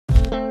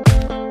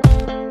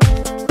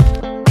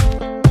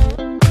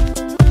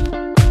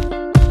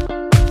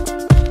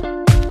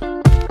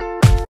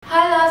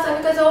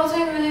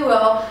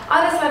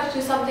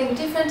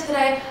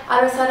today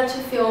I decided to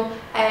film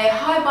a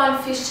high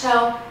bun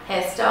fishtail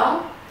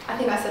hairstyle. I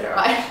think I said it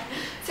right.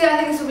 So yeah, I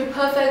think this will be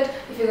perfect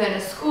if you're going to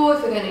school,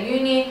 if you're going to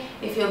uni,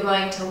 if you're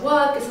going to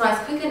work. It's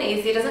nice, quick and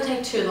easy, it doesn't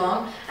take too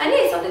long. And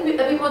yeah, something a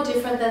bit more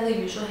different than the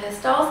usual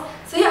hairstyles.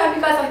 So yeah, I hope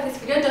you guys like this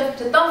video. Don't forget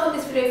to thumbs up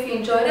this video if you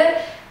enjoyed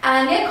it.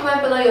 And yeah,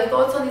 comment below your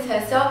thoughts on this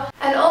hairstyle.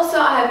 And also,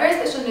 I have very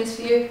special news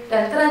for you.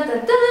 Dun, dun,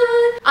 dun,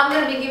 dun. I'm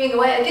going to be giving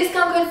away a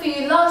discount code for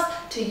you loves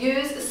to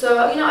use.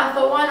 So, you know, I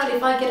thought, why not,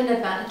 if I get an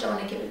advantage, I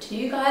want to give it to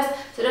you guys.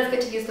 So don't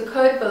forget to use the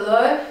code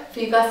below for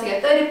you guys to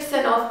get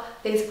 30% off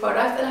these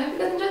products. And I hope you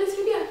guys enjoyed this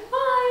video.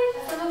 Bye!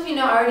 As some of you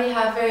know, I already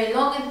have very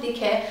long and thick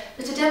hair.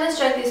 But to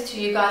demonstrate this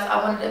to you guys,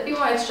 I wanted a bit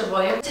more extra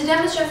volume. To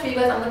demonstrate for you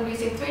guys, I'm going to be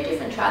using 3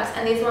 different tracks.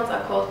 And these ones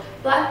are called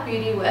Black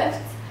Beauty Wefts.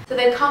 So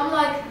they come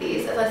like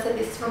this. As I said,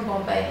 this is from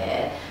Bombay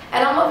Hair.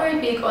 And I'm not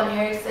very big on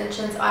hair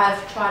extensions.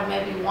 I've tried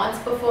maybe once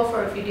before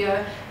for a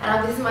video,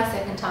 and this is my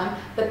second time.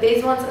 But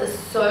these ones are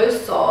so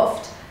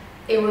soft.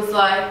 It was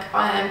like,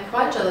 I am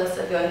quite jealous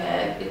of your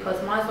hair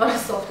because mine's not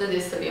as soft as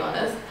this, to be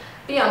honest.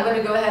 But yeah, I'm going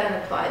to go ahead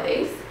and apply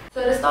these.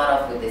 So to start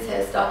off with this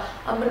hairstyle,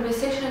 I'm going to be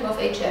sectioning off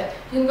each hair.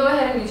 You can go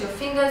ahead and use your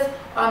fingers,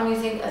 or I'm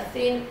using a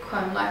thin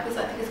comb like this.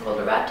 I think it's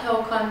called a rat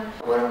tail comb.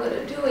 What I'm going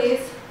to do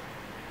is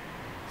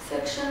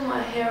section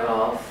my hair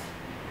off,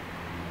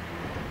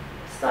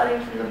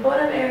 starting from the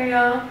bottom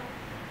area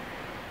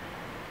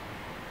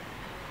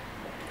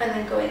and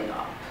then going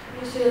up.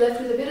 So you're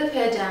left with a bit of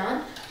hair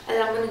down, and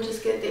then I'm going to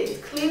just get these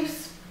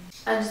clips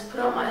and just put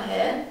on my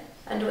hair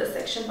and do it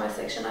section by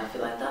section. I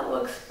feel like that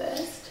works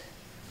best.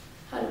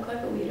 I look like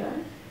a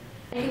weirdo.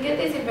 You can get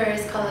these in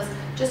various colors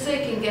just so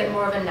you can get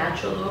more of a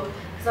natural look,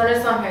 because I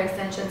know some hair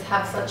extensions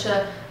have such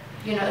a,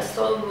 you know, a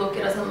solid look.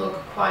 It doesn't look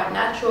quite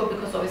natural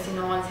because obviously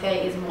no one's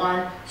hair is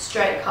one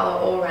straight color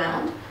all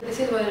around. This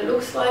is what it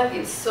looks like.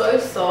 It's so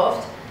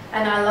soft,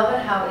 and I love it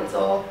how it's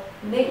all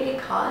neatly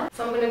cut.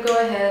 So I'm going to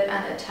go ahead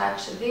and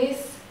attach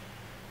this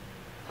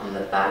on the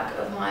back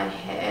of my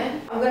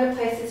hair. I'm going to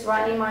place this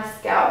right near my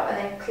scalp and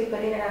then clip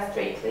it in. It has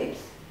 3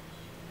 clips.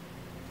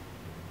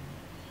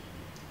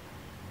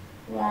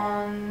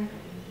 1,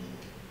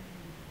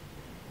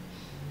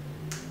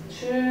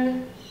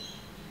 2,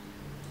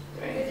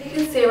 if you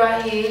can see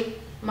right here,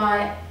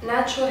 my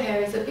natural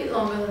hair is a bit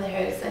longer than the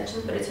hair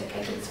extensions, but it's okay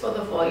because it's for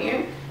the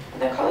volume.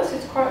 And the colour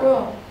suits quite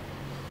well.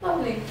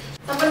 Lovely.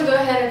 So I'm going to go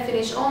ahead and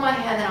finish all my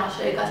hair, and then I'll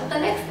show you guys what the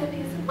next step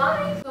is.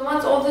 Bye! So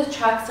once all the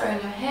tracks are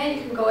in your hair,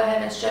 you can go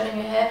ahead and straighten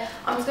your hair.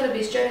 I'm just going to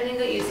be straightening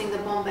it using the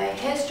Bombay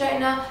hair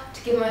straightener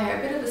to give my hair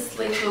a bit of a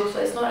sleek look so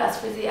it's not as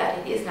frizzy as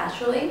it is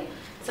naturally.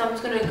 So I'm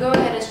just going to go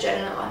ahead and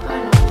straighten it like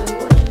I normally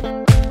would.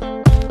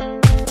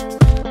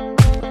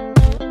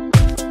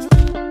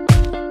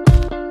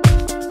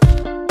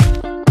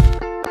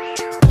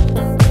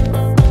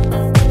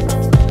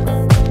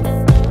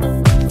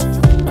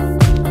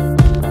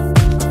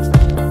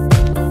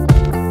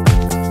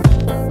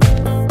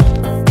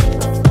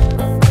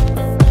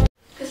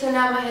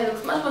 Now my hair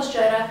looks much more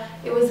straighter.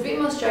 It was a bit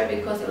more straight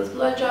because it was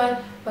blow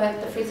dried, but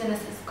the frizziness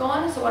is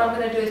gone. So what I'm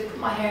going to do is put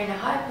my hair in a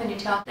high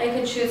ponytail. Now you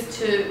can choose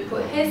to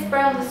put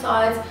hairspray on the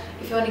sides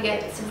if you want to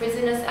get some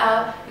frizziness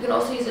out. You can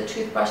also use a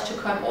toothbrush to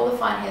comb all the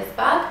fine hairs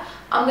back.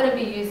 I'm going to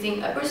be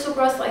using a bristle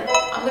brush like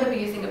that. I'm going to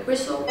be using a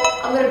bristle.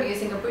 I'm going to be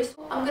using a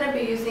bristle. I'm going to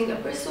be using a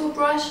bristle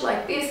brush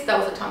like this. That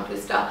was a tongue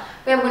twister.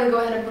 But I'm going to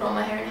go ahead and put all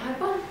my hair in a high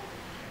bun.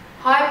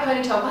 High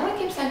ponytail. Why do I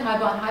keep saying high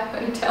bun? High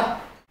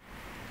ponytail.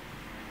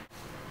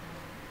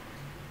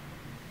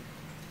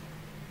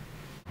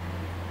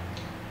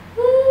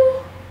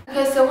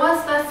 Okay, so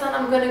once that's done,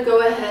 I'm going to go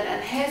ahead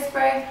and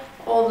hairspray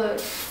all the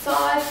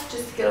sides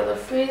just to get all the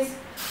frizz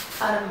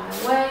out of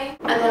my way.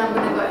 And then I'm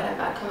going to go ahead and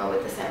backcomb it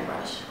with the same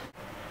brush.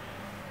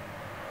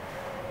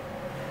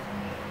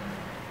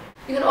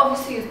 You can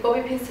obviously use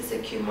bobby pins to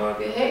secure more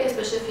of your hair,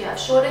 especially if you have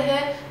shorter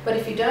hair. But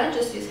if you don't,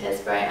 just use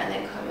hairspray and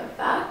then comb it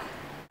back.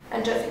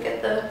 And don't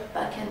forget the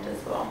back end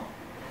as well.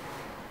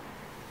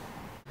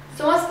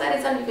 So once that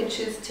is done, you can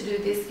choose to do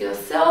this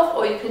yourself,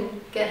 or you can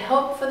get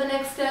help for the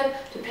next step,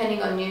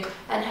 depending on you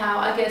and how,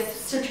 I guess,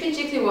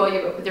 strategically well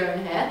you work with your own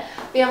hair.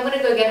 But yeah, I'm going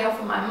to go get help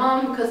from my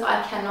mum because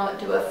I cannot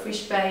do a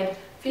fish braid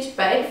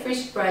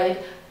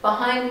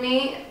behind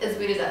me. As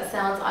weird as that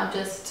sounds, I'm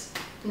just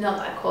not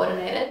that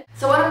coordinated.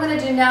 So what I'm going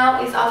to do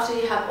now is, after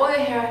you have all your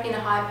hair in a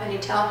high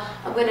ponytail,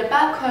 I'm going to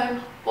back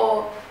comb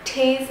or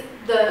tease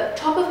the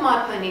top of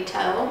my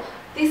ponytail,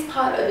 this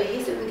part over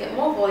here, so we can get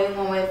more volume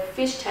when we're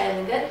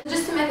fishtailing it.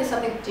 Just to make it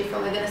something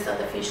different, we're going to start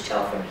the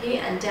fishtail from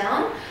here and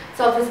down.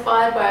 So I was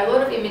inspired by a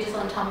lot of images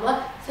on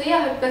Tumblr. So yeah,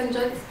 I hope you guys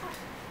enjoyed this.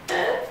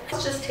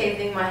 It's just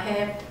teasing my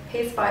hair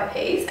piece by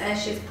piece, and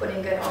she's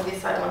putting it on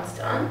this side once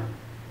done.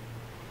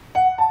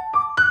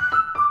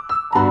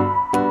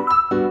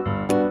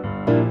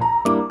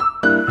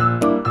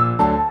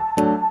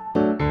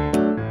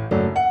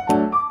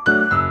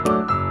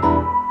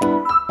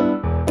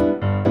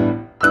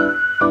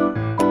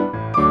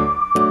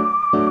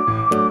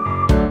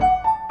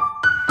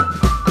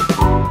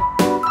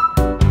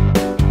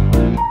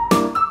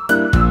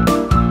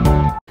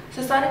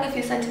 Starting a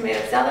few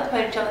centimeters down the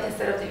ponytail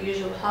instead of the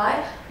usual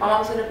apply. My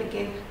mom's going to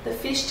begin the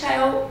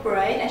fishtail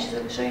braid and she's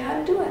going to show you how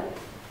to do it.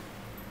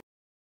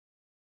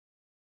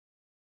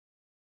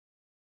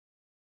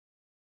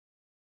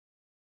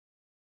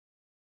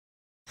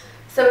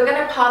 So we're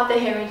going to part the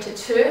hair into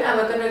two, and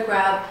we're going to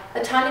grab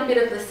a tiny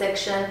bit of the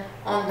section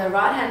on the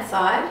right hand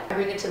side and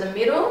bring it to the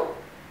middle,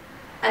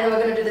 and then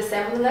we're going to do the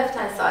same on the left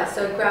hand side.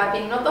 So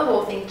grabbing not the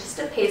whole thing, just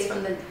a piece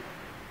from the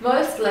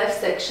most left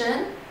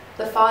section,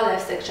 the far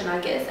left section I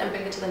guess, and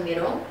bring it to the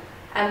middle,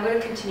 and we're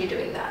going to continue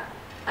doing that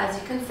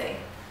as you can see.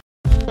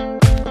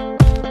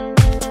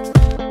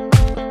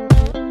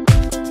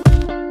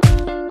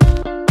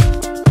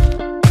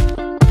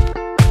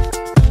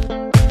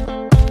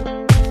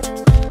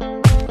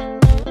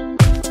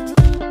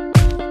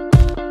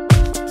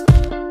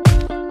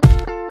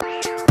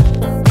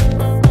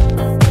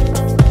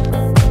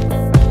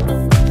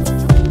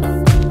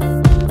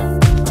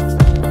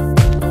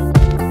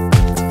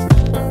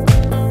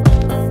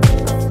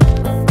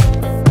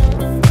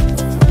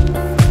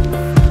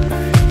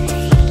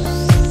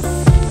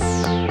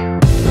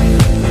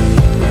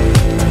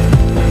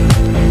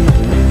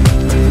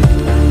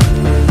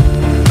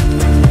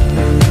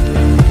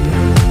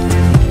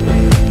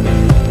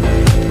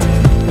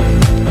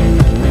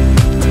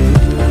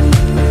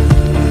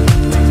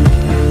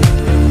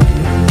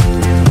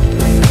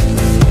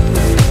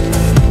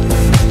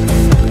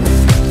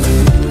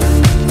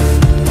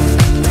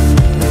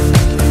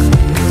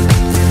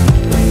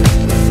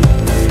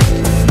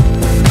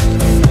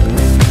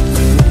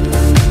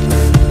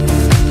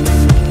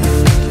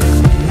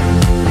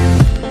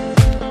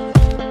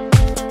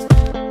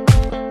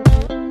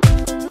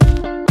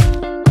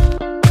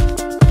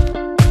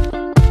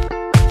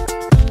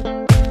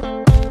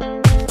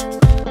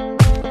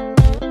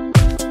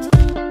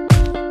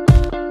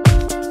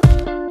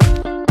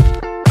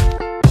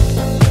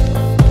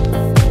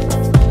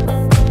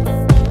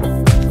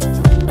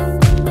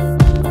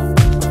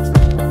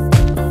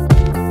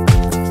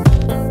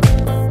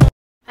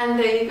 And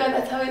there you go,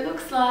 that's how it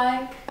looks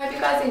like. I hope you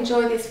guys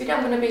enjoyed this video.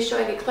 I'm going to be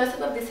showing a close-up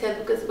of this hair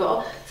look as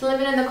well. So let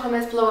me know in the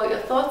comments below what your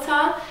thoughts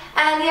are.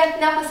 And yeah,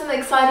 now for some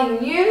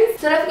exciting news.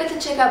 So don't forget to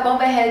check out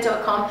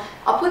bombayhair.com.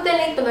 I'll put the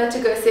link below to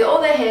go see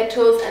all the hair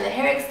tools and the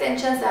hair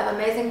extensions. They have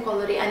amazing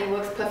quality and it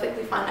works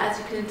perfectly fine, as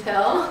you can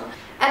tell.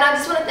 And I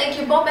just want to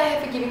thank you, Bombay Hair,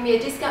 for giving me a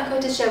discount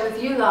code to share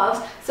with you loves.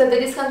 So the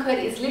discount code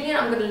is Lilian.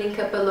 I'm going to link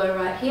it below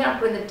right here. I'll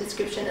put it in the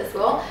description as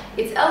well.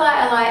 It's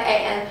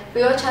Lilian for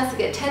your chance to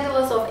get $10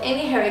 off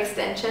any hair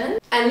extension.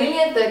 And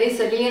Lilian 30,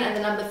 so Lilian and the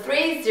number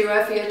 30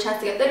 for your chance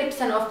to get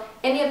 30% off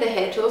any of the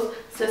hair tools.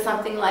 So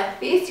something like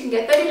this, you can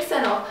get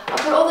 30% off. I'll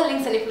put all the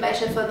links and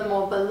information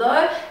furthermore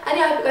below. And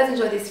yeah, I hope you guys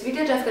enjoyed this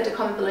video. Don't forget to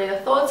comment below your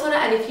thoughts on it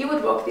and if you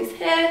would rock this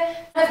hair.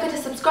 Don't forget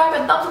to subscribe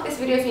and thumbs up this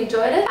video if you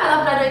enjoyed it. I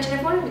love and I do each and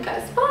every one of you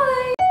guys.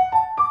 Bye!